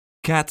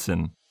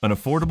Catson, an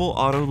affordable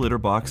auto litter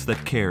box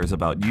that cares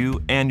about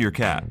you and your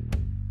cat.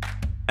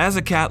 As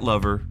a cat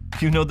lover,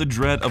 you know the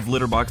dread of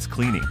litter box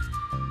cleaning.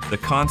 The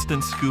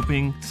constant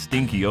scooping,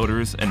 stinky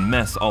odors, and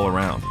mess all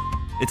around.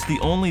 It's the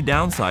only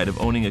downside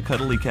of owning a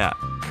cuddly cat.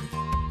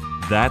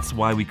 That's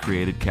why we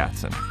created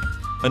Catson,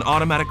 an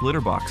automatic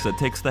litter box that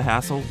takes the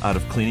hassle out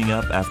of cleaning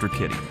up after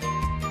kitty.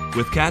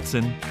 With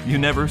Catson, you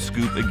never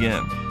scoop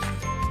again.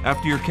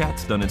 After your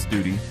cat's done its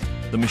duty,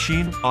 the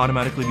machine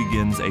automatically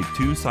begins a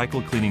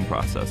 2-cycle cleaning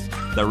process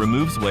that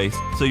removes waste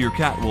so your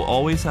cat will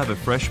always have a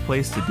fresh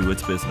place to do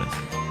its business.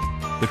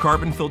 The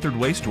carbon-filtered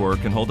waste drawer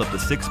can hold up to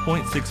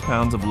 6.6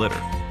 pounds of litter.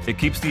 It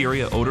keeps the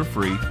area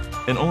odor-free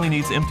and only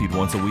needs emptied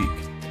once a week.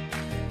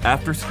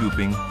 After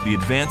scooping, the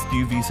advanced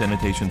UV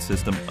sanitation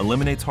system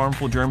eliminates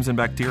harmful germs and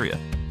bacteria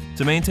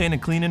to maintain a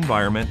clean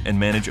environment and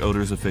manage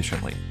odors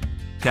efficiently.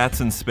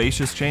 Catson's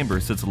spacious chamber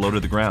sits low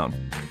to the ground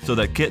so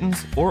that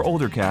kittens or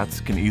older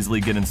cats can easily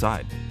get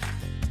inside.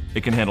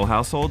 It can handle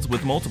households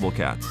with multiple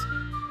cats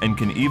and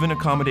can even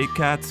accommodate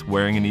cats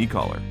wearing an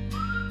e-collar.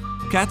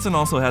 Catson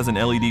also has an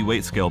LED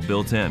weight scale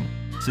built in,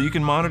 so you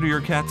can monitor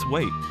your cat's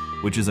weight,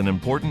 which is an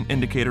important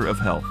indicator of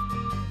health.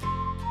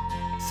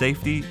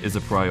 Safety is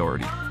a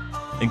priority,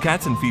 and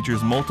Catson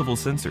features multiple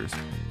sensors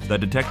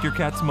that detect your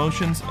cat's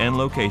motions and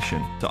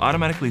location to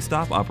automatically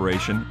stop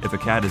operation if a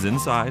cat is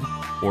inside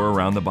or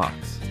around the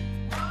box.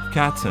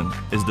 Catson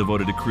is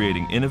devoted to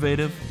creating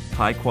innovative,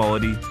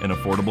 high-quality, and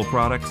affordable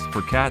products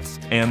for cats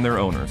and their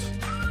owners.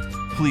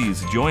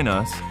 Please join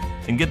us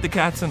and get the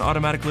Catson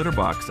automatic litter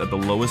box at the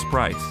lowest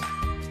price,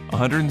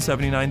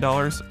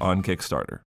 $179 on Kickstarter.